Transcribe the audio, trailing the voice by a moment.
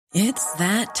It's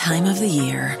that time of the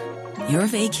year. Your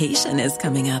vacation is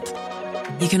coming up.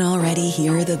 You can already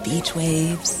hear the beach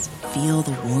waves, feel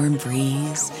the warm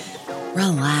breeze,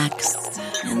 relax,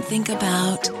 and think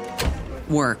about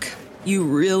work. You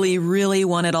really, really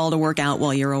want it all to work out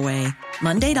while you're away.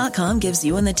 Monday.com gives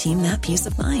you and the team that peace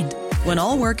of mind. When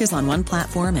all work is on one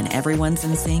platform and everyone's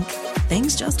in sync,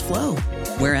 things just flow.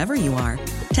 Wherever you are,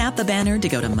 tap the banner to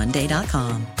go to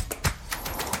Monday.com.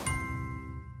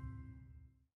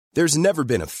 There's never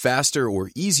been a faster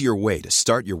or easier way to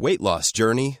start your weight loss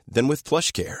journey than with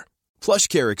PlushCare.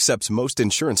 PlushCare accepts most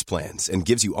insurance plans and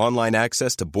gives you online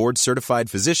access to board-certified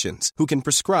physicians who can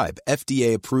prescribe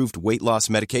FDA-approved weight loss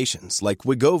medications like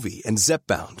Wegovy and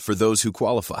Zepbound for those who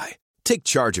qualify. Take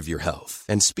charge of your health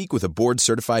and speak with a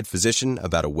board-certified physician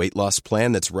about a weight loss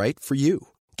plan that's right for you.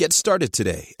 Get started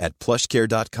today at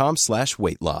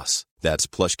plushcare.com/weight loss. That's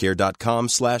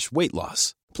plushcare.com/weight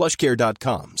loss.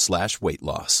 plushcare.com/weight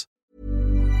loss.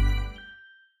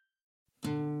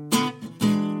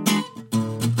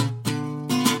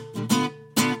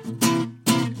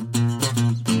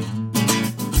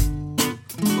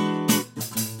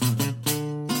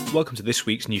 Welcome to this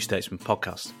week's New Statesman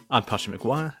podcast. I'm Patrick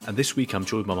McGuire, and this week I'm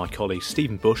joined by my colleagues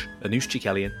Stephen Bush, Anoosh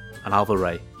Chikelian and Alva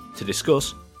Ray to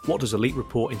discuss what does a leaked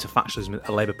report into factionalism at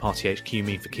the Labour Party HQ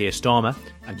mean for Keir Starmer,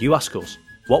 and you ask us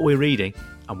what we're reading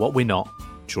and what we're not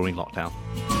during lockdown.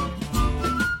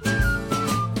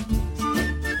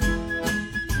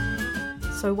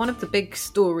 So one of the big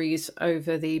stories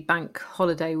over the bank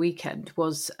holiday weekend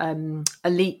was a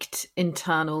leaked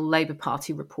internal Labour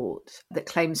Party report that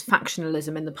claims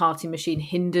factionalism in the party machine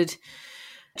hindered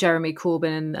Jeremy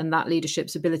Corbyn and that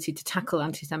leadership's ability to tackle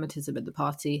anti-Semitism in the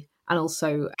party, and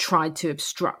also tried to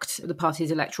obstruct the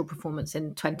party's electoral performance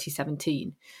in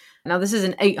 2017. Now, this is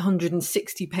an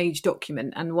 860-page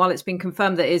document, and while it's been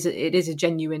confirmed that it is a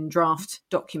genuine draft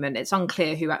document, it's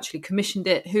unclear who actually commissioned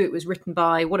it, who it was written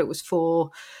by, what it was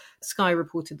for. Sky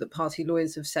reported that party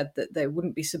lawyers have said that they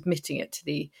wouldn't be submitting it to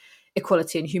the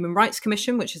Equality and Human Rights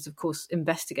Commission, which is, of course,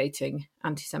 investigating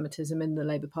anti-Semitism in the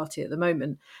Labour Party at the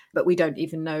moment, but we don't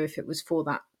even know if it was for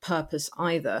that purpose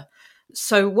either.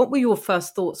 So what were your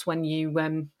first thoughts when you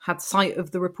had sight of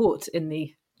the report in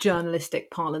the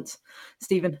journalistic parlance,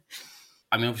 Stephen?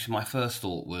 I mean, obviously my first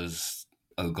thought was,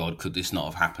 oh God, could this not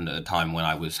have happened at a time when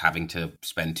I was having to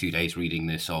spend 2 days reading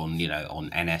this on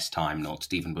NS time, not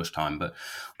Stephen Bush time? But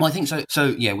well, I think so. So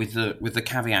yeah, with the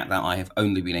caveat that I have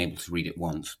only been able to read it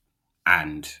once,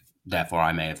 and therefore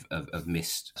I may have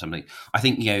missed something. I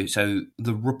think, so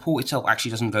the report itself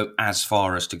actually doesn't go as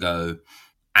far as to go,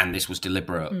 and this was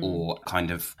deliberate, or kind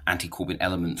of anti-Corbyn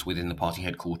elements within the party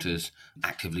headquarters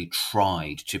actively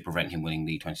tried to prevent him winning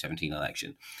the 2017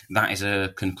 election. That is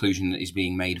a conclusion that is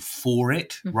being made for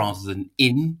it rather than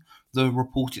in the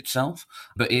report itself.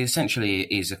 But it essentially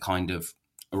is a kind of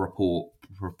a report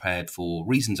prepared for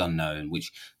reasons unknown,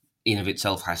 which in of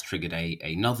itself has triggered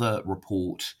another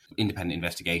report, independent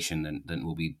investigation that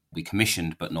will be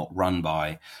commissioned but not run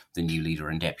by the new leader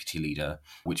and deputy leader,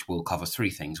 which will cover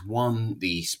three things. One,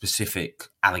 the specific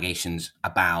allegations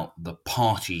about the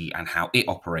party and how it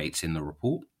operates in the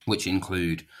report, which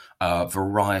include a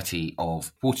variety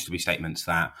of purported to be statements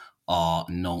that are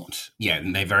not,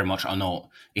 they very much are not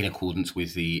in accordance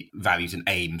with the values and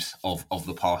aims of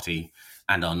the party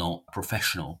and are not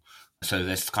professional. So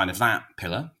there's kind of that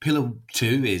pillar. Pillar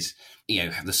two is,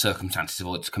 the circumstances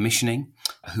of its commissioning,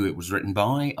 who it was written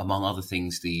by. Among other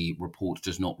things, the report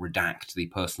does not redact the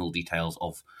personal details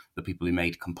of the people who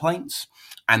made complaints,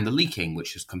 and the leaking,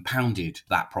 which has compounded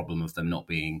that problem of them not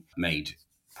being made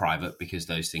private, because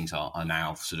those things are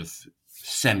now sort of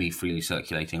semi-freely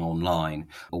circulating online,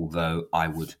 although I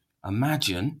would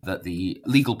imagine that the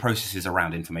legal processes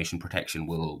around information protection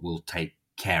will take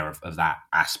care of that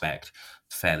aspect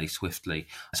fairly swiftly.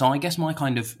 So I guess my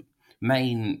kind of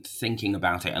main thinking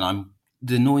about it, and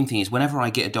the annoying thing is whenever I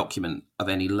get a document of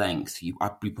any length, I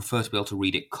prefer to be able to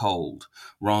read it cold,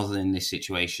 rather than in this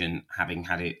situation having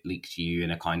had it leaked to you in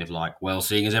a kind of like, well,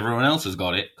 seeing as everyone else has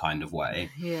got it kind of way.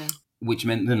 Yeah. Which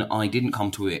meant that I didn't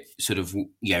come to it sort of,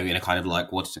 in a kind of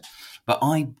like, what's it? But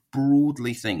I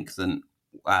broadly think that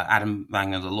Adam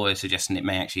Wagner, the lawyer, suggesting it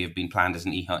may actually have been planned as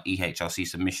an EHRC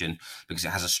submission because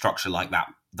it has a structure like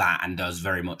that and does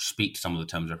very much speak to some of the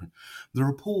terms. The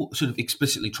report sort of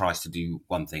explicitly tries to do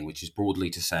one thing, which is broadly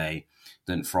to say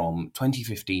that from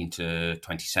 2015 to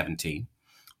 2017,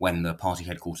 when the party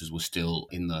headquarters was still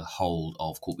in the hold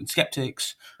of Corbyn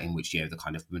skeptics, in which, the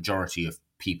kind of majority of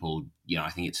people,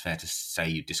 I think it's fair to say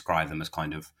you describe them as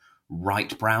kind of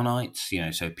right Brownites,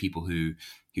 so people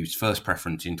whose first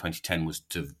preference in 2010 was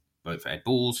to vote for Ed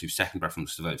Balls, whose second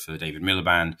preference was to vote for David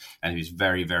Miliband, and whose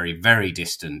very, very, very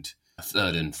distant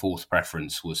third and fourth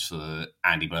preference was for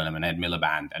Andy Burnham and Ed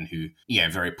Miliband, and who,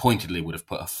 very pointedly would have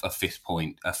put a fifth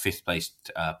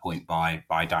placed point by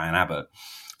Diane Abbott.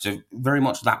 So very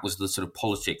much that was the sort of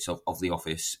politics of the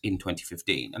office in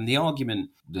 2015. And the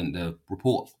argument that the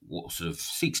report sort of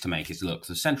seeks to make is, look,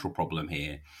 the central problem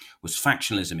here was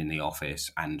factionalism in the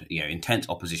office, and intense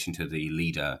opposition to the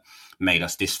leader made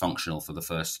us dysfunctional for the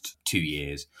first 2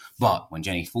 years. But when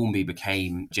Jenny Formby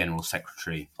became General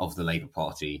Secretary of the Labour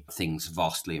Party, things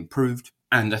vastly improved.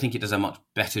 And I think it does a much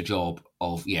better job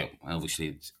of,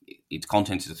 obviously its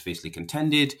content is fiercely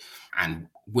contended and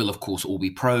will, of course, all be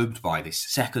probed by this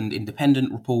second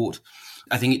independent report.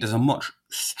 I think it does a much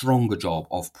stronger job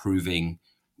of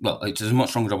it does a much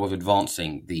stronger job of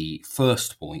advancing the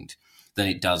first point than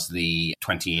it does the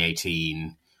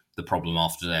 2018, the problem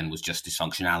after then was just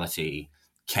dysfunctionality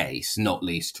case, not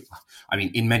least. I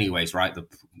mean, in many ways, right,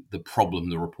 the problem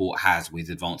the report has with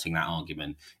advancing that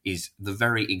argument is the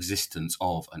very existence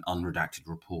of an unredacted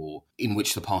report in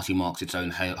which the party marks its own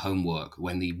homework,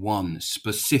 when the one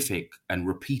specific and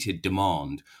repeated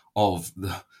demand of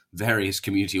the various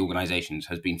community organisations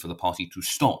has been for the party to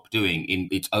stop doing in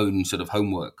its own sort of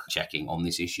homework checking on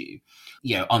this issue,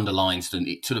 underlines that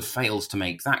it sort of fails to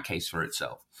make that case for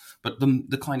itself. But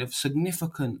the kind of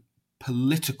significant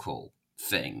political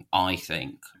thing, I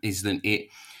think, is that it,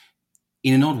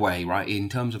 in an odd way, right, in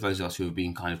terms of those of us who have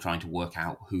been kind of trying to work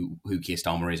out who Keir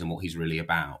Starmer is and what he's really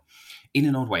about, in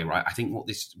an odd way, right, I think what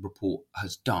this report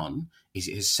has done is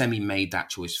it has semi-made that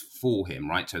choice for him,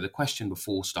 right? So the question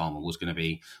before Starmer was going to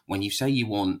be, when you say you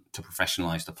want to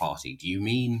professionalise the party, do you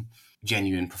mean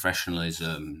genuine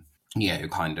professionalism,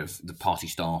 kind of the party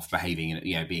staff behaving,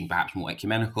 being perhaps more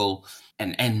ecumenical,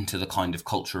 an end to the kind of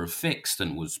culture of fix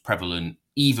that was prevalent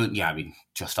even,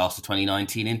 just after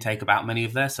 2019 intake about many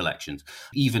of their selections,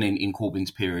 even in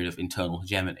Corbyn's period of internal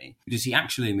hegemony? Does he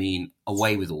actually mean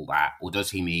away with all that, or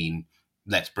does he mean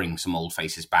let's bring some old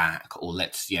faces back, or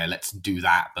let's do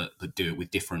that, but do it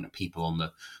with different people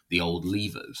on the old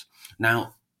levers?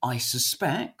 Now, I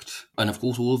suspect, and of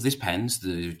course all of this pens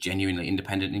the genuinely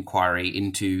independent inquiry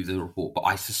into the report, but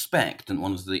I suspect that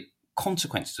one of the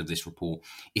consequences of this report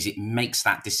is it makes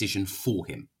that decision for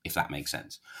him, if that makes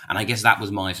sense. And I guess that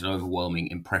was my sort of overwhelming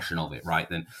impression of it, right?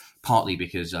 Then partly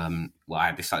because, I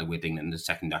had this slightly weird thing, and the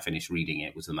second I finished reading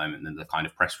it was the moment that the kind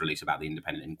of press release about the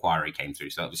independent inquiry came through.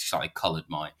 So that obviously slightly coloured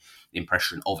my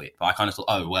impression of it. But I kind of thought,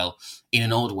 oh, well, in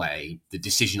an odd way, the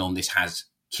decision on this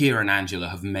Keir and Angela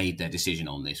have made their decision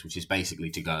on this, which is basically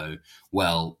to go,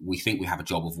 well, we think we have a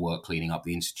job of work cleaning up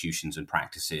the institutions and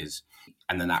practices,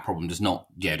 and then that problem does not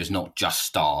just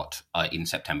start in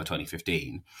September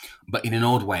 2015. But in an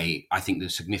odd way, I think the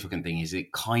significant thing is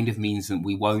it kind of means that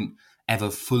we won't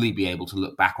ever fully be able to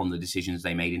look back on the decisions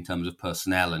they made in terms of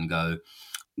personnel and go,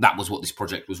 that was what this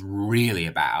project was really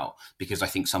about, because I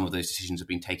think some of those decisions have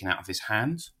been taken out of his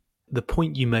hands. The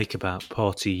point you make about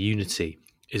party unity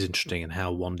is interesting in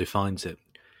how one defines it,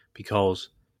 because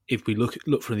if we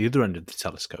look from the other end of the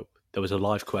telescope, there was a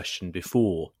live question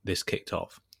before this kicked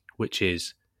off, which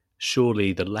is,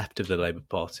 surely the left of the Labour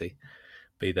Party,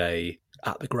 be they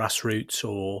at the grassroots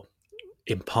or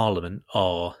in Parliament,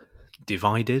 are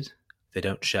divided. They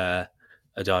don't share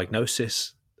a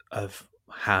diagnosis of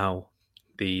how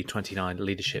the 29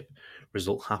 leadership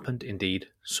result happened. Indeed,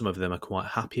 some of them are quite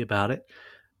happy about it,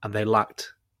 and they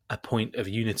lacked a point of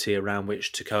unity around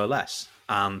which to coalesce.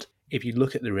 And if you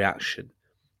look at the reaction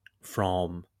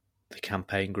from the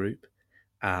campaign group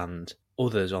and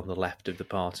others on the left of the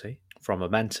party, from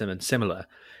Momentum and similar,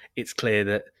 it's clear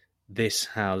that this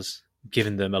has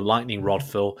given them a lightning rod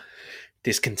for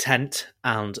discontent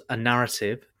and a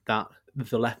narrative that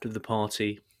the left of the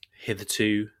party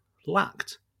hitherto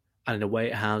lacked. And in a way,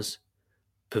 it has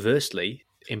perversely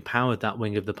empowered that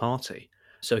wing of the party.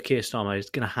 So Keir Starmer is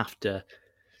going to have to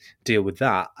deal with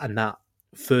that, and that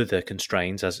further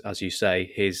constrains, as you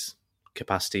say, his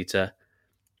capacity to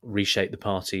reshape the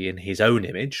party in his own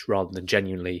image rather than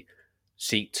genuinely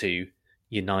seek to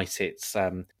unite its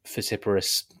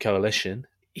vociferous coalition.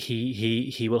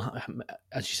 He will,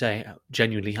 as you say,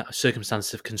 genuinely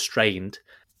circumstances have constrained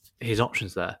his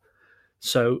options there.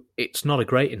 So it's not a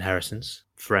great inheritance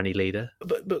for any leader.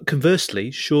 But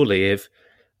conversely, surely if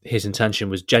his intention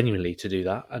was genuinely to do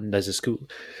that, and there is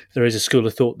a school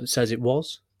of thought that says it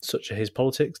was, such are his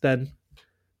politics, then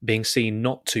being seen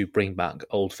not to bring back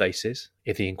old faces,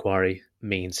 if the inquiry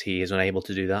means he is unable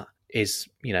to do that, is,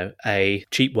 a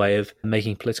cheap way of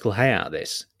making political hay out of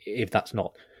this, if that's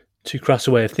not too crass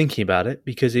a way of thinking about it.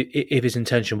 Because if his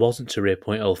intention wasn't to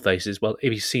reappoint old faces, well,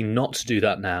 if he's seen not to do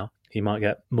that now, he might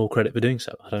get more credit for doing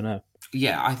so. I don't know.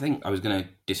 Yeah, I think I was going to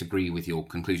disagree with your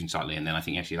conclusion slightly, and then I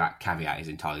think actually that caveat is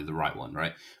entirely the right one,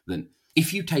 right? Then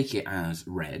if you take it as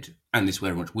read, and this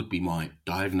very much would be my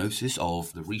diagnosis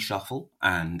of the reshuffle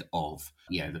and of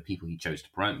the people he chose to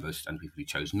promote most and the people he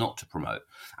chose not to promote,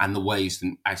 and the ways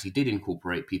that as he did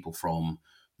incorporate people from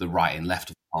the right and left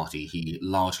of the party, he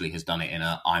largely has done it in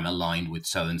a I'm aligned with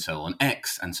so-and-so on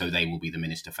X, and so they will be the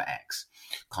minister for X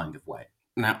kind of way.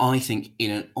 Now, I think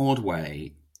in an odd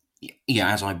way,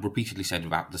 as I repeatedly said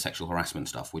about the sexual harassment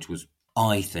stuff, which was,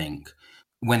 I think,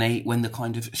 when the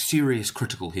kind of serious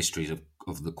critical histories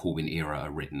of the Corbyn era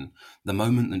are written, the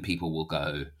moment that people will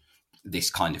go, this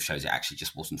kind of shows it actually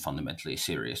just wasn't fundamentally a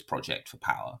serious project for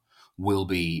power, will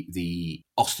be the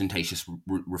ostentatious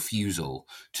refusal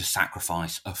to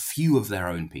sacrifice a few of their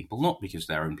own people, not because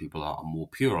their own people are more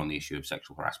pure on the issue of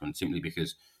sexual harassment, simply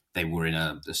because they were in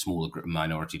a smaller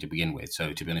minority to begin with.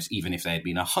 So to be honest, even if they had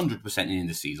been 100% in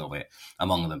indices of it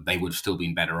among them, they would have still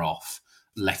been better off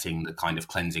letting the kind of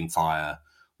cleansing fire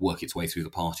work its way through the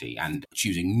party and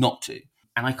choosing not to.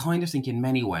 And I kind of think in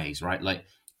many ways, right, like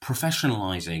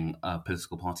professionalizing a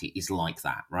political party is like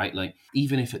that, right? Like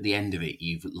even if at the end of it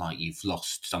you've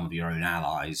lost some of your own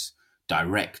allies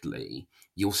directly,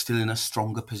 you're still in a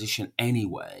stronger position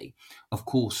anyway. Of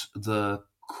course, the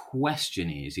question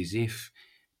is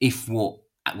if what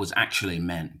was actually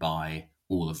meant by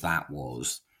all of that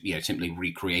was, simply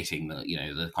recreating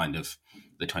the kind of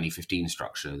the 2015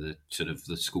 structure, the sort of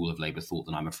the school of Labour thought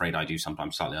that I'm afraid I do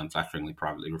sometimes slightly unflatteringly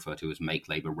privately refer to as make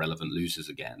Labour relevant losers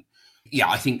again. Yeah,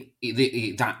 I think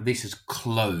that this has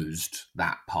closed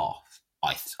that path,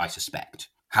 I suspect.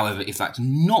 However, if that's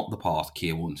not the path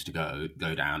Keir wants to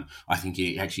go down, I think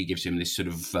it actually gives him this sort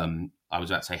of, I was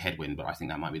about to say headwind, but I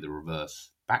think that might be the reverse.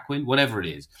 Backwind, whatever it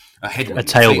is, a headwind, a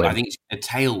tailwind. I think it's a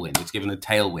tailwind. It's given a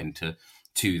tailwind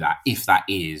to that, if that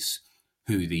is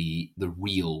who the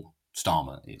real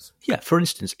Starmer is. Yeah, for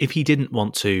instance, if he didn't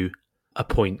want to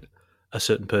appoint a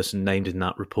certain person named in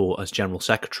that report as General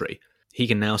Secretary, he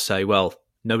can now say, well,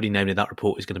 nobody named in that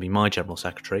report is going to be my General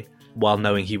Secretary, while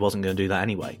knowing he wasn't going to do that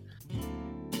anyway.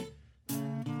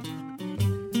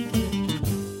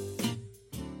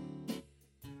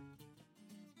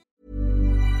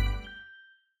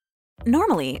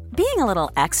 Normally, being a little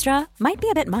extra might be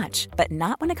a bit much, but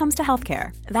not when it comes to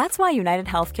healthcare. That's why United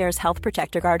Healthcare's Health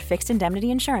Protector Guard fixed indemnity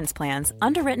insurance plans,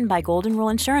 underwritten by Golden Rule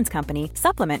Insurance Company,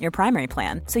 supplement your primary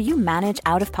plan so you manage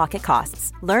out-of-pocket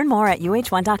costs. Learn more at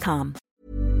uh1.com.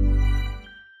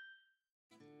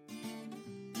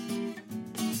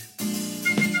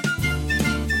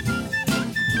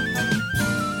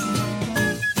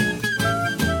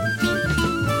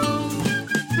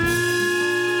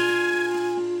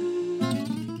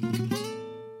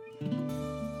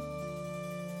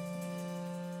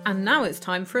 And now it's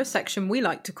time for a section we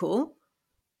like to call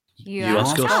You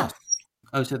Ask Us.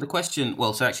 Oh, so the question,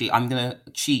 so actually I'm going to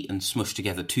cheat and smush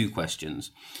together two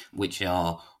questions, which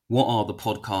are, what are the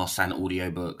podcasts and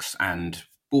audiobooks and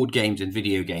board games and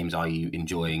video games are you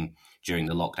enjoying during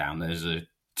the lockdown?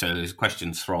 There's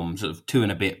questions from sort of 2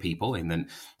 and a bit people, and then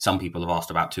some people have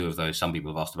asked about 2 of those, some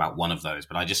people have asked about 1 of those,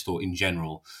 but I just thought in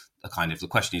general, the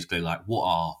question is clearly like,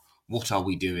 what are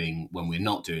we doing when we're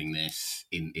not doing this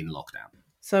in lockdown?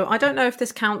 So I don't know if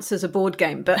this counts as a board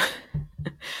game, but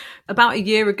about a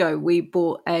year ago, we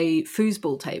bought a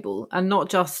foosball table, and not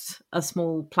just a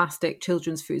small plastic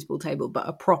children's foosball table, but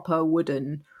a proper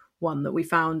wooden one that we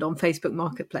found on Facebook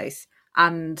Marketplace.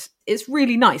 And it's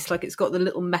really nice. Like, it's got the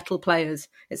little metal players.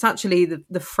 It's actually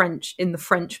the French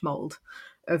mold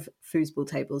of foosball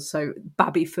tables. So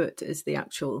Baby-Foot is the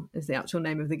actual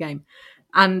name of the game.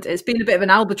 And it's been a bit of an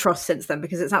albatross since then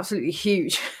because it's absolutely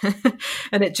huge.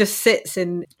 And it just sits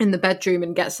in the bedroom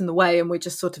and gets in the way, and we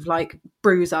just sort of like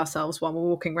bruise ourselves while we're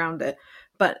walking around it.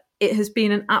 But it has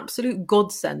been an absolute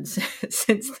godsend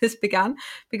since this began,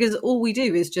 because all we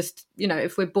do is just,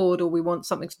 if we're bored or we want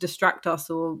something to distract us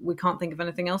or we can't think of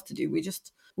anything else to do, we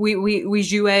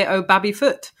jouer au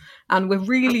Baby-Foot, and we're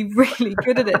really, really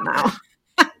good at it now.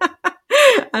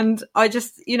 And I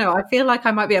just, I feel like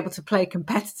I might be able to play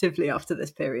competitively after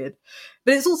this period.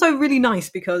 But it's also really nice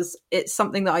because it's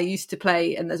something that I used to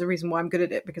play, and there's a reason why I'm good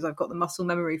at it, because I've got the muscle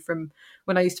memory from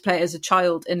when I used to play it as a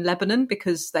child in Lebanon,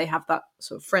 because they have that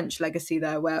sort of French legacy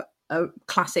there where a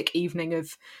classic evening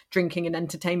of drinking and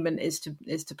entertainment is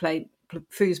to play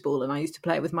foosball, and I used to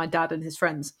play it with my dad and his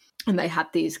friends, and they had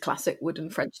these classic wooden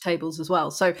French tables as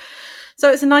well. So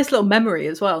it's a nice little memory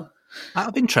as well. Out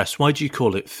of interest, why do you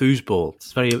call it foosball?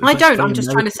 It's very. I'm just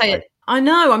trying to say it. I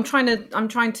know. I'm trying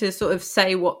to sort of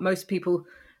say what most people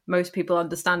most people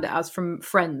understand it as from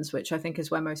Friends, which I think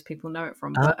is where most people know it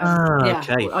from. But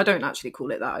okay. I don't actually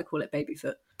call it that. I call it baby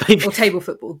foot. Baby or table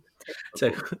football.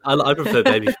 So I prefer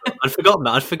baby foot. I'd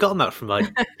forgotten that from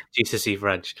my GCSE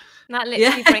French. That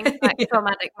literally brings back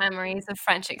traumatic memories of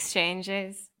French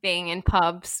exchanges, being in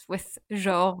pubs with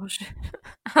Georges,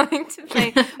 having to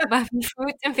play baby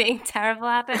foot and being terrible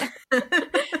at it.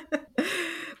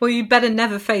 Well, you better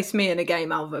never face me in a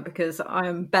game, Alva, because I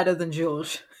am better than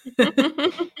Georges.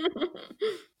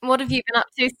 What have you been up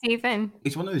to, Stephen?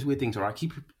 It's one of those weird things where I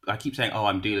keep saying, "Oh,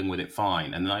 I'm dealing with it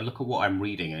fine," and then I look at what I'm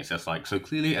reading, and it's just like, so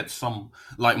clearly, at some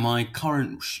like my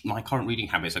current reading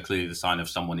habits are clearly the sign of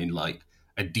someone in like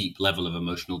a deep level of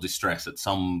emotional distress at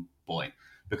some point,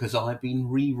 because I've been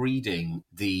rereading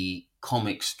the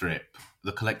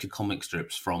collected comic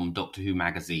strips from Doctor Who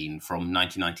magazine from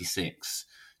 1996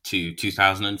 to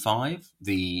 2005,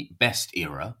 the best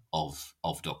era of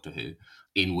Doctor Who,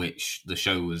 in which the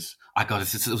show was,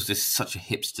 it was just such a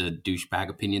hipster douchebag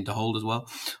opinion to hold as well.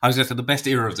 I was going to say the best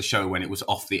era of the show when it was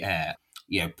off the air.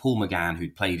 You know, Paul McGann,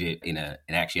 who'd played it in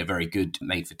actually a very good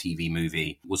made-for-TV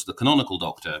movie, was the canonical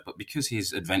Doctor, but because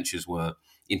his adventures were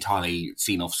entirely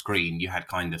seen off screen, you had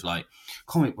kind of like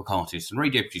comic book artists and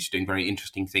radio producers doing very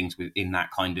interesting things within that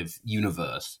kind of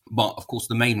universe. But of course,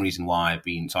 the main reason why I've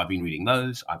been reading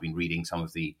those, I've been reading some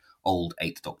of the old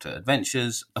Eighth Doctor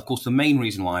adventures. Of course, the main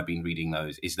reason why I've been reading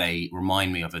those is they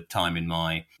remind me of a time in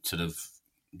my sort of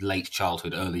late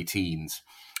childhood, early teens,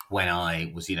 when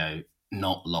I was,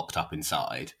 not locked up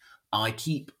inside. I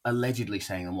keep allegedly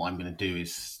saying that what I'm going to do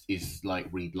is like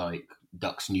read like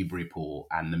Ducks Newburyport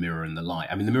and The Mirror and the Light.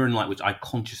 I mean, The Mirror and the Light, which I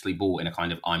consciously bought in a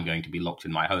kind of, I'm going to be locked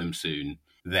in my home soon,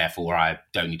 therefore I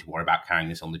don't need to worry about carrying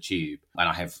this on the tube, and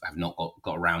I have not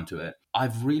got around to it.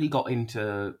 I've really got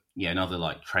into another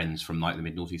like trends from like the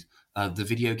mid-noughties, the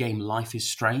video game Life is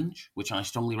Strange, which I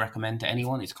strongly recommend to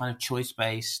anyone. It's kind of choice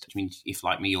based, which means if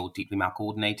like me you're deeply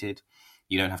malcoordinated,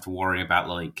 you don't have to worry about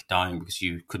like dying because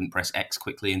you couldn't press X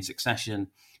quickly in succession.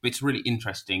 But it's a really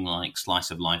interesting like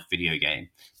slice of life video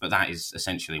game. But that is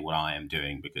essentially what I am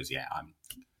doing because I'm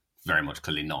very much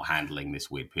clearly not handling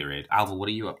this weird period. Alva, what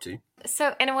are you up to?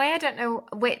 So in a way, I don't know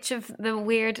which of the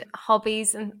weird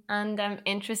hobbies and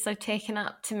interests I've taken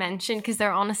up to mention, because there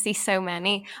are honestly so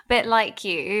many. But like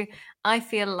you, I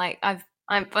feel like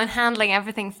I'm handling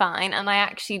everything fine, and I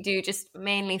actually do just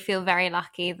mainly feel very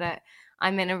lucky that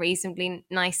I'm in a reasonably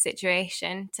nice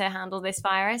situation to handle this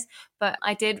virus. But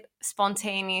I did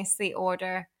spontaneously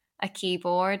order a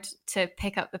keyboard to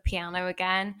pick up the piano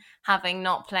again, having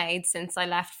not played since I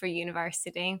left for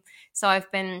university. So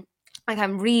I've been like,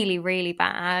 I'm really, really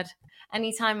bad.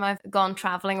 Anytime I've gone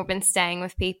traveling or been staying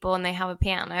with people and they have a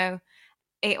piano,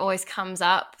 it always comes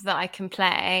up that I can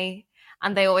play.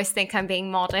 And they always think I'm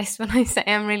being modest when I say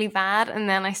I'm really bad. And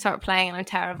then I start playing and I'm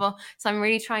terrible. So I'm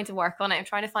really trying to work on it. I'm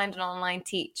trying to find an online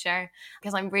teacher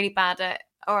because I'm really bad at,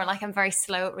 or like I'm very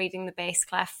slow at reading the bass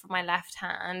clef for my left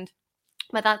hand.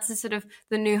 But that's the sort of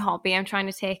the new hobby I'm trying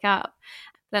to take up.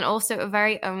 Then also a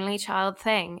very only child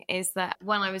thing is that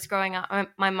when I was growing up,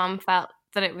 my mum felt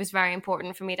that it was very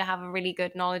important for me to have a really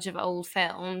good knowledge of old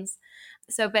films.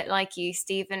 So a bit like you,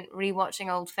 Stephen,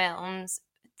 rewatching old films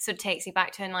sort of takes me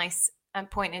back to a nice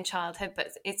point in childhood, but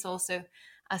it's also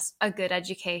a good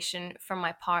education from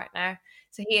my partner.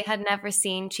 So he had never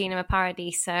seen Cinema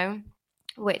Paradiso,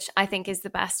 which I think is the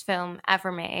best film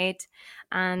ever made.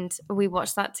 And we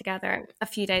watched that together a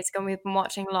few days ago. And we've been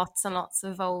watching lots and lots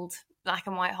of old black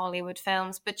and white Hollywood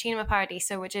films. But Cinema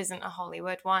Paradiso, which isn't a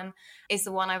Hollywood one, is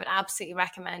the one I would absolutely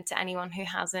recommend to anyone who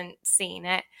hasn't seen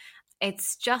it.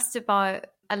 It's just about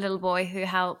a little boy who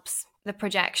helps the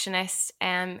projectionist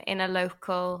in a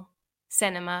local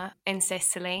cinema in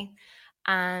Sicily,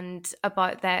 and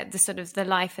about the sort of the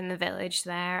life in the village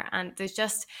there. And there's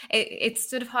just it's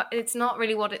sort of hard, it's not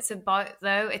really what it's about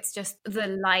though. It's just the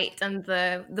light and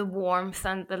the warmth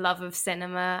and the love of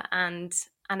cinema and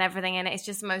everything in it. It's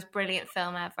just the most brilliant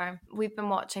film ever. We've been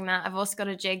watching that. I've also got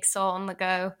a jigsaw on the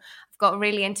go. I've got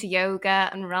really into yoga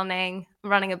and running. I'm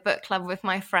running a book club with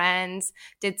my friends.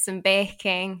 Did some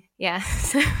baking. Yeah.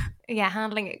 Yeah,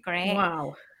 handling it great.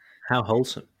 Wow. How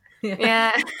wholesome.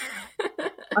 Yeah.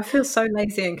 I feel so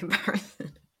lazy in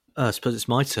comparison. I suppose it's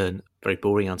my turn. Very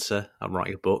boring answer. I'm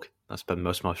writing a book. I spend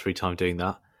most of my free time doing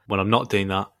that. When I'm not doing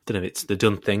that, I don't know if it's the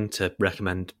done thing to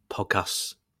recommend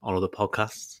podcasts on other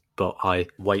podcasts, but I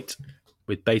wait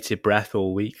with bated breath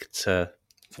all week for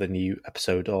the new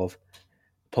episode of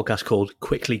a podcast called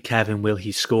Quickly Kevin Will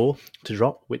He Score to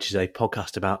drop, which is a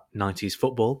podcast about 90s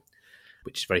football,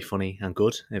 which is very funny and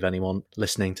good. If anyone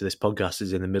listening to this podcast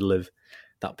is in the middle of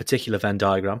that particular Venn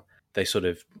diagram, they sort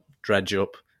of dredge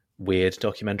up weird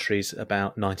documentaries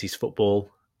about 90s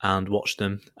football and watch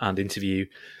them and interview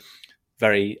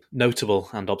very notable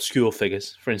and obscure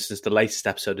figures. For instance, the latest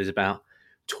episode is about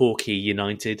Torquay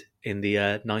United in the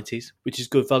 90s, which is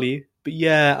good value. But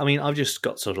yeah, I mean, I've just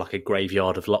got sort of like a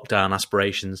graveyard of lockdown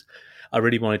aspirations. I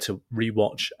really wanted to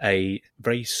rewatch a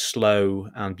very slow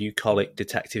and bucolic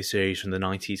detective series from the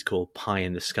 90s called Pie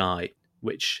in the Sky,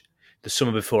 which the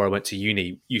summer before I went to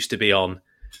uni used to be on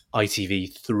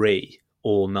ITV3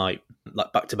 all night,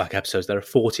 like back-to-back episodes. There are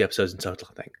 40 episodes in total,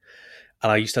 I think.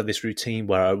 And I used to have this routine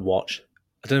where I would watch,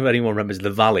 I don't know if anyone remembers The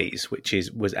Valleys, which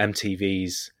was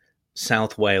MTV's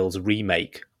South Wales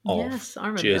remake of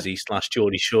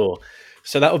Jersey/Geordie Shore.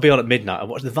 So that would be on at midnight. I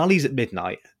watched The Valleys at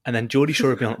midnight, and then Geordie Shore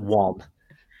would be on at 1.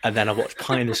 And then I watched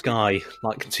Pie in the Sky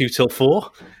like 2 till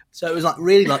 4. So it was like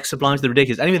really like sublime to the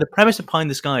ridiculous. Anyway, the premise of Pie in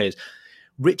the Sky is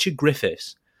Richard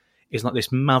Griffiths is like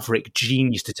this maverick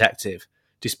genius detective,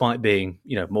 despite being,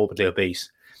 morbidly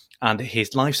obese. And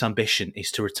his life's ambition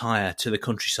is to retire to the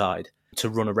countryside to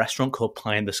run a restaurant called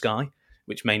Pie in the Sky,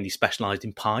 which mainly specialised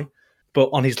in pie. But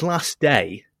on his last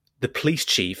day, the police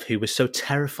chief, who was so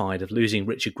terrified of losing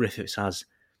Richard Griffiths as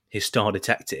his star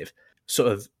detective,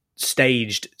 sort of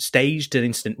staged an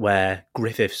incident where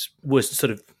Griffiths was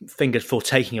sort of fingered for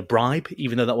taking a bribe,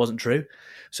 even though that wasn't true.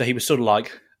 So he was sort of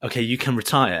like, okay, you can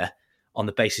retire on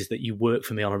the basis that you work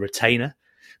for me on a retainer.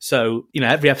 So,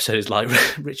 every episode is like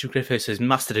Richard Griffiths has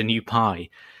mastered a new pie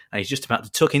and he's just about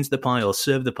to tuck into the pie or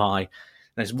serve the pie.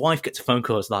 And his wife gets a phone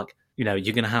call. It's like, you're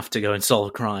going to have to go and solve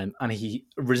a crime. And he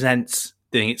resents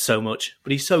doing it so much,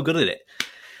 but he's so good at it.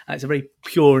 And it's a very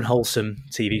pure and wholesome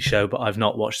TV show, but I've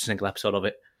not watched a single episode of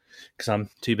it because I'm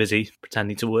too busy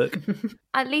pretending to work.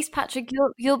 At least, Patrick,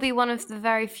 you'll be one of the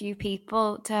very few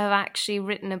people to have actually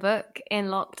written a book in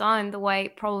lockdown, the way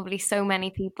probably so many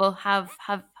people have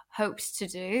hoped to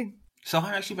do. So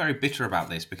I'm actually very bitter about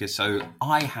this because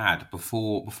I had,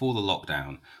 before the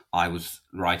lockdown, I was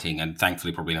writing, and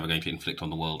thankfully probably never going to inflict on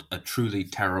the world, a truly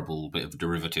terrible bit of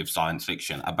derivative science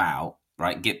fiction about,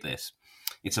 right, get this,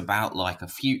 it's about like a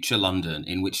future London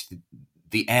in which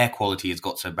the air quality has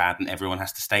got so bad and everyone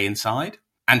has to stay inside.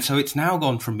 And so it's now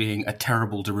gone from being a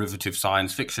terrible derivative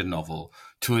science fiction novel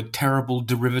to a terrible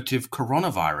derivative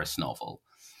coronavirus novel.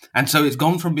 And so it's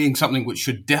gone from being something which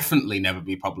should definitely never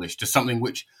be published to something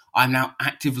which I'm now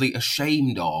actively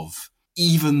ashamed of,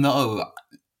 even though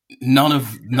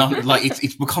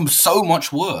it's become so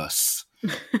much worse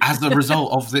as a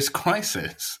result of this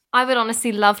crisis. I would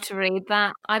honestly love to read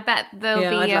that. I bet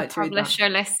there'll be a publisher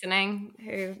listening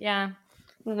who,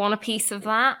 want a piece of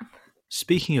that.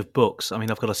 Speaking of books, I mean,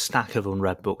 I've got a stack of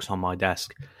unread books on my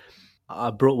desk.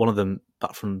 I brought one of them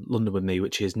back from London with me,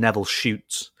 which is Neville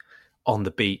Shoots on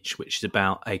the Beach, which is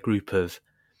about a group of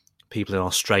people in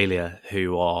Australia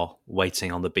who are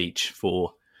waiting on the beach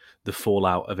for the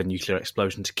fallout of a nuclear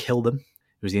explosion to kill them.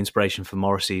 It was the inspiration for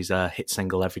Morrissey's hit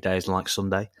single Every Day Is Like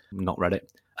Sunday. Not read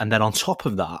it. And then on top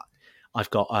of that, I've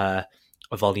got a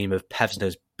volume of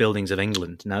Pevsner's Buildings of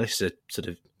England. Now, this is a sort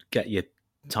of get your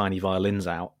tiny violins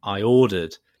out. I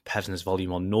ordered Pevsner's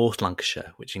volume on North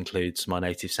Lancashire, which includes my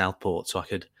native Southport, so I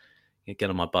could get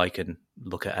on my bike and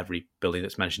look at every building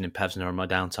that's mentioned in Pevsner in my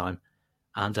downtime.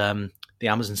 And the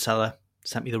Amazon seller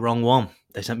sent me the wrong one.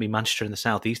 They sent me Manchester in the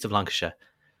southeast of Lancashire.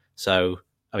 So,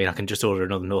 I mean, I can just order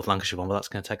another North Lancashire one, but that's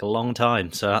going to take a long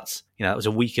time. So that's, that was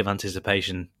a week of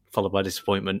anticipation followed by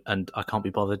disappointment, and I can't be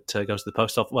bothered to go to the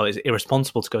post office. Well, it's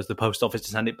irresponsible to go to the post office to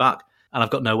send it back, and I've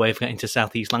got no way of getting to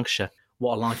southeast Lancashire.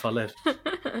 What a life I live.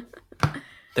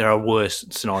 There are worse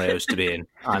scenarios to be in.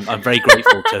 I'm very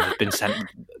grateful to have been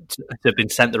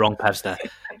sent the wrong Pevsner.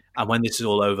 And when this is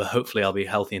all over, hopefully I'll be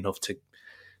healthy enough to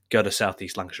go to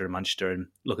southeast Lancashire and Manchester and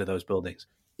look at those buildings.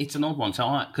 It's an odd one.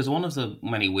 So, because one of the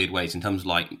many weird ways, in terms of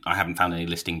like, I haven't found any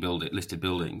listed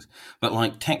buildings, but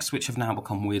like texts which have now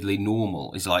become weirdly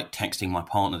normal is like texting my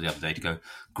partner the other day to go,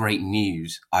 "Great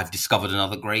news! I've discovered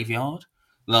another graveyard."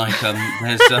 Like, there's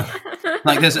a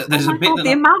bit.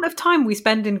 The amount of time we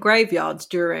spend in graveyards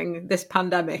during this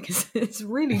pandemic is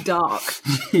really dark.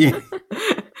 Yeah.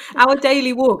 Our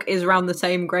daily walk is around the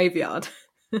same graveyard.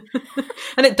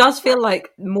 And it does feel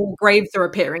like more graves are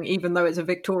appearing, even though it's a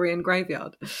Victorian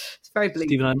graveyard. It's very bleak.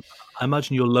 Stephen, I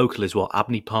imagine your local is what,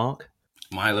 Abney Park?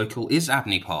 My local is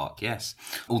Abney Park, yes.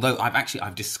 Although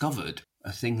I've discovered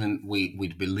a thing that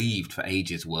we'd believed for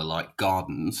ages were like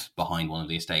gardens behind one of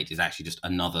the estates is actually just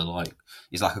another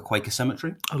is like a Quaker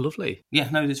cemetery. Oh, lovely. Yeah,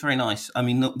 no, it's very nice. I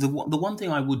mean, the one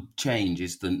thing I would change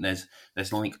is that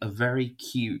there's like a very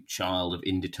cute child of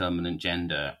indeterminate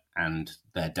gender and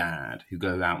their dad who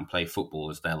go out and play football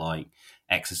as their like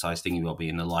exercise thingy-bobby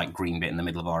in the like green bit in the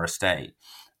middle of our estate.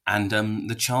 And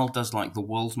the child does like the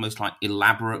world's most like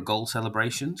elaborate goal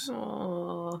celebrations.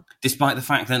 Aww. Despite the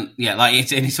fact that,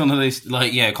 it's one of those,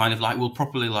 like, kind of like, we'll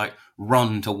properly like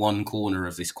run to one corner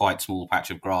of this quite small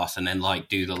patch of grass and then like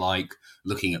do the like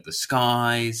looking at the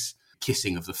skies,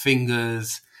 kissing of the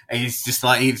fingers. And it's just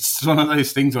like, it's one of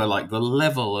those things where like the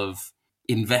level of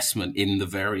investment in the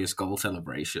various goal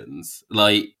celebrations,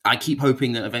 like, I keep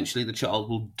hoping that eventually the child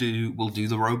will do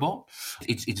the robot.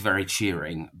 It's very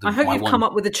cheering. I hope you've come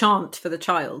up with a chant for the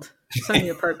child. It's only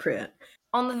appropriate.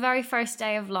 On the very first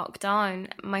day of lockdown,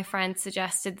 my friend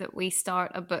suggested that we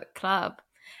start a book club.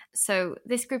 So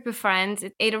this group of friends,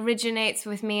 it originates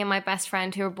with me and my best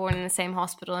friend who were born in the same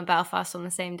hospital in Belfast on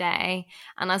the same day.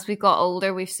 And as we got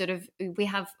older, we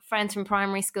have friends from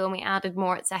primary school, and we added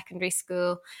more at secondary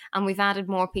school, and we've added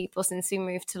more people since we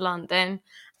moved to London.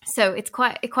 So it's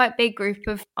quite a big group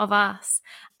of us.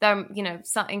 They're,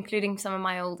 including some of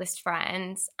my oldest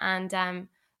friends, and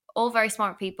all very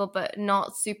smart people, but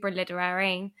not super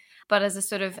literary, but as a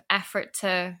sort of effort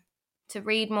to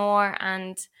read more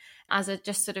and as a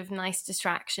just sort of nice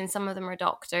distraction. Some of them are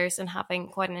doctors and having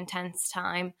quite an intense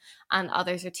time, and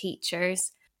others are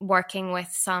teachers working with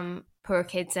some poor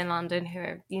kids in London who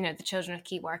are, the children of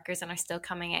key workers and are still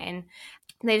coming in.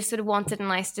 They just sort of wanted a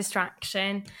nice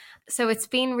distraction. So it's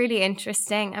been really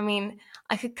interesting. I mean,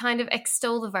 I could kind of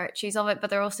extol the virtues of it, but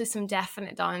there are also some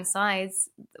definite downsides.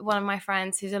 One of my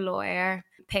friends who's a lawyer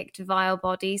picked Vile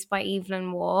Bodies by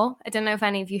Evelyn Waugh. I don't know if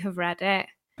any of you have read it.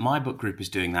 My book group is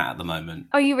doing that at the moment.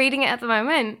 Are you reading it at the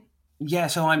moment? Yeah,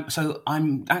 so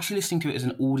I'm actually listening to it as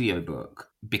an audiobook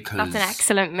because that's an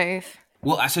excellent move.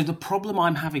 Well, so the problem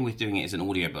I'm having with doing it as an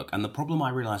audiobook, and the problem I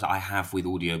realise I have with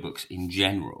audiobooks in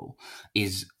general,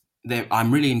 is that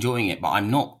I'm really enjoying it, but I'm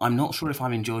not sure if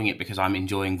I'm enjoying it because I'm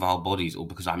enjoying Vile Bodies or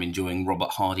because I'm enjoying Robert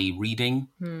Hardy reading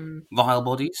Vile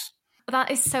Bodies.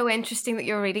 That is so interesting that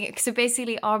you're reading it. So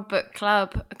basically our book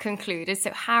club concluded.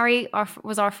 So Harry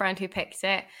was our friend who picked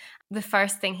it. The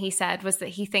first thing he said was that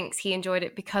he thinks he enjoyed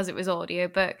it because it was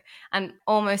audiobook, and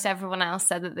almost everyone else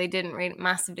said that they didn't really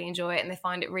massively enjoy it and they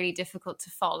found it really difficult to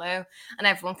follow, and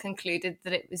everyone concluded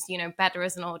that it was, better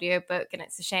as an audiobook, and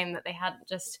it's a shame that they hadn't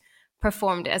just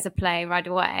performed it as a play right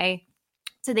away.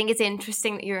 So I think it's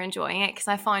interesting that you're enjoying it, because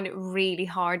I find it really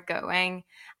hard going.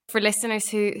 For listeners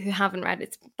who haven't read it,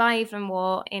 it's by Evelyn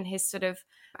Waugh in his sort of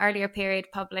earlier period,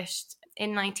 published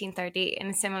in 1930 in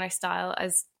a similar style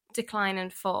as Decline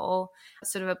and Fall,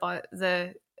 sort of about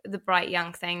the bright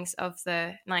young things of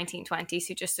the 1920s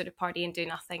who just sort of party and do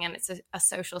nothing, and it's a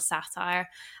social satire.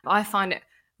 I find it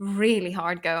really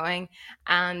hard going,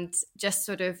 and just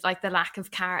sort of like the lack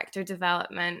of character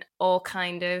development, all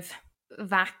kind of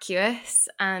vacuous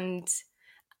and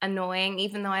annoying,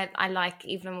 even though I like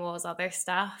Evelyn Waugh's other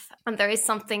stuff. And there is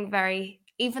something very,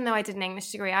 even though I did an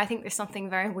English degree, I think there's something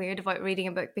very weird about reading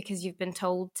a book because you've been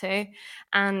told to.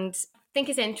 And I think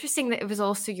it's interesting that it was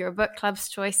also your book club's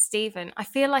choice, Stephen. I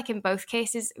feel like in both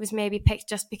cases it was maybe picked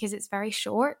just because it's very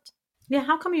short. Yeah,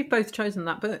 how come you've both chosen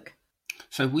that book?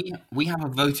 So we have a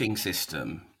voting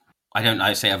system.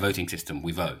 I say a voting system,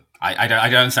 we vote. I don't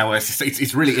understand why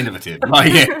it's really innovative.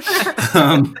 Like,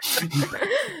 yeah.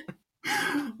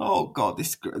 Oh God,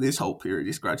 this whole period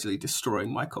is gradually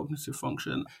destroying my cognitive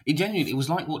function. It was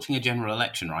like watching a general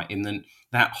election, right? In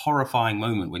that horrifying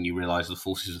moment when you realise the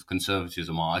forces of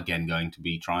conservatism are again going to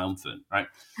be triumphant, right?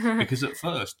 Because at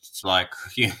first it's like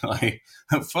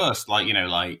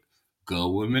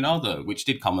Girl, Women, Other, which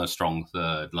did come a strong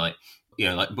third, like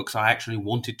books I actually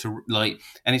wanted to like,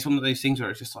 and it's one of those things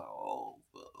where it's just like, oh,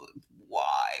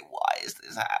 why is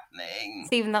this happening?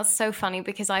 Stephen, that's so funny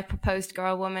because I proposed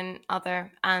Girl, Woman,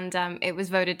 Other, and it was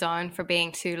voted down for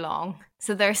being too long.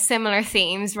 So there are similar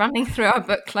themes running through our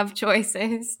book club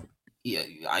choices. Yeah,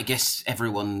 I guess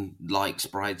everyone likes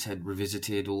Brideshead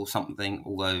Revisited or something.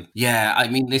 Although, yeah, I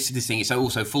mean, this thing is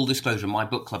also full disclosure. My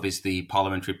book club is the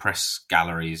Parliamentary Press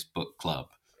Gallery's book club.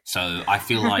 So I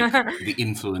feel like the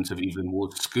influence of Evelyn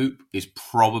Waugh's Scoop is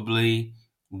probably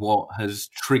what has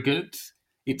triggered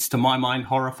its, to my mind,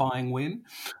 horrifying win.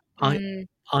 I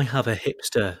have a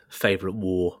hipster favourite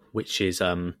Waugh, which is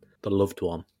The Loved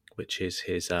One, which is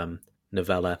his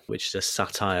novella, which is a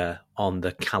satire on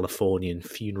the Californian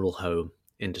funeral home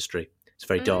industry. It's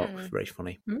very dark, very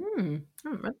funny. I haven't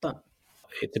read that.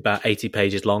 It's about 80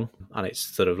 pages long, and it's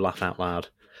sort of laugh out loud.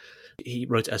 He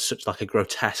wrote it as such like a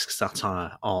grotesque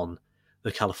satire on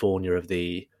the California of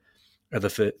the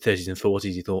 30s and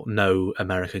 40s. He thought no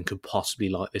American could possibly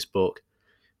like this book,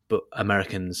 but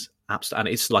Americans and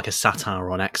it's like a satire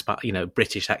on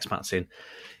British expats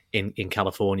in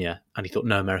California, and he thought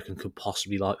no American could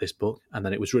possibly like this book. And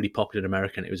then it was really popular in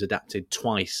America, and it was adapted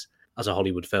twice as a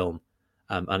Hollywood film,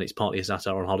 and it's partly a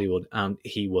satire on Hollywood. And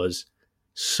he was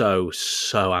so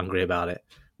angry about it,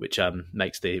 which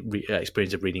makes the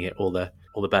experience of reading it all the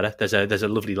better. There's a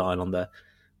lovely line on the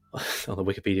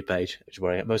Wikipedia page, which is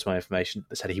where I get most of my information,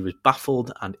 that said he was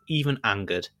baffled and even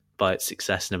angered by its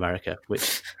success in America,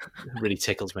 which really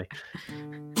tickles me.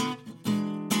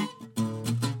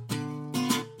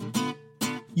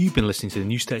 You've been listening to the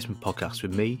New Statesman podcast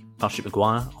with me, Patrick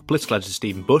Maguire, our political editor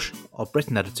Stephen Bush, our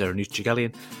Britain editor Anoosh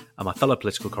Chagelian, and my fellow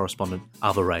political correspondent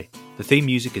Alva Ray. The theme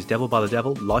music is Devil by the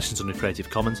Devil, licensed under Creative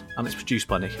Commons, and it's produced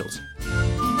by Nick Hilton.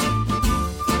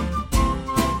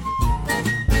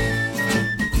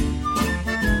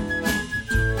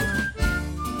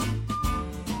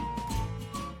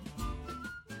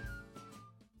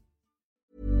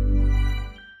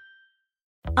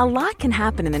 A lot can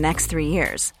happen in the next 3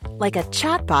 years. Like a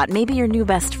chatbot may be your new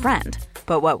best friend.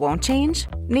 But what won't change?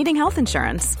 Needing health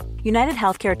insurance. United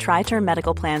Healthcare Tri-Term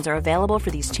Medical Plans are available for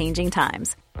these changing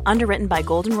times. Underwritten by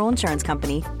Golden Rule Insurance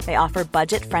Company, they offer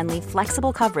budget-friendly,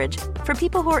 flexible coverage for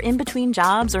people who are in between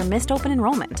jobs or missed open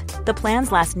enrollment. The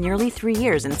plans last nearly 3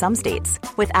 years in some states,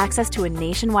 with access to a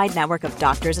nationwide network of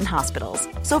doctors and hospitals.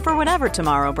 So for whatever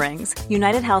tomorrow brings,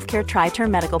 United Healthcare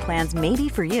Tri-Term Medical Plans may be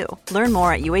for you. Learn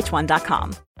more at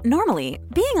uh1.com. Normally,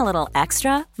 being a little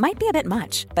extra might be a bit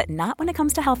much, but not when it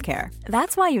comes to healthcare.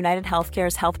 That's why United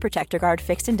Healthcare's Health Protector Guard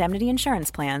fixed indemnity insurance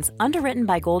plans, underwritten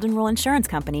by Golden Rule Insurance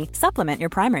Company, supplement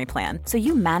your primary plan so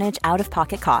you manage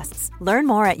out-of-pocket costs. Learn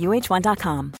more at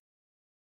uh1.com.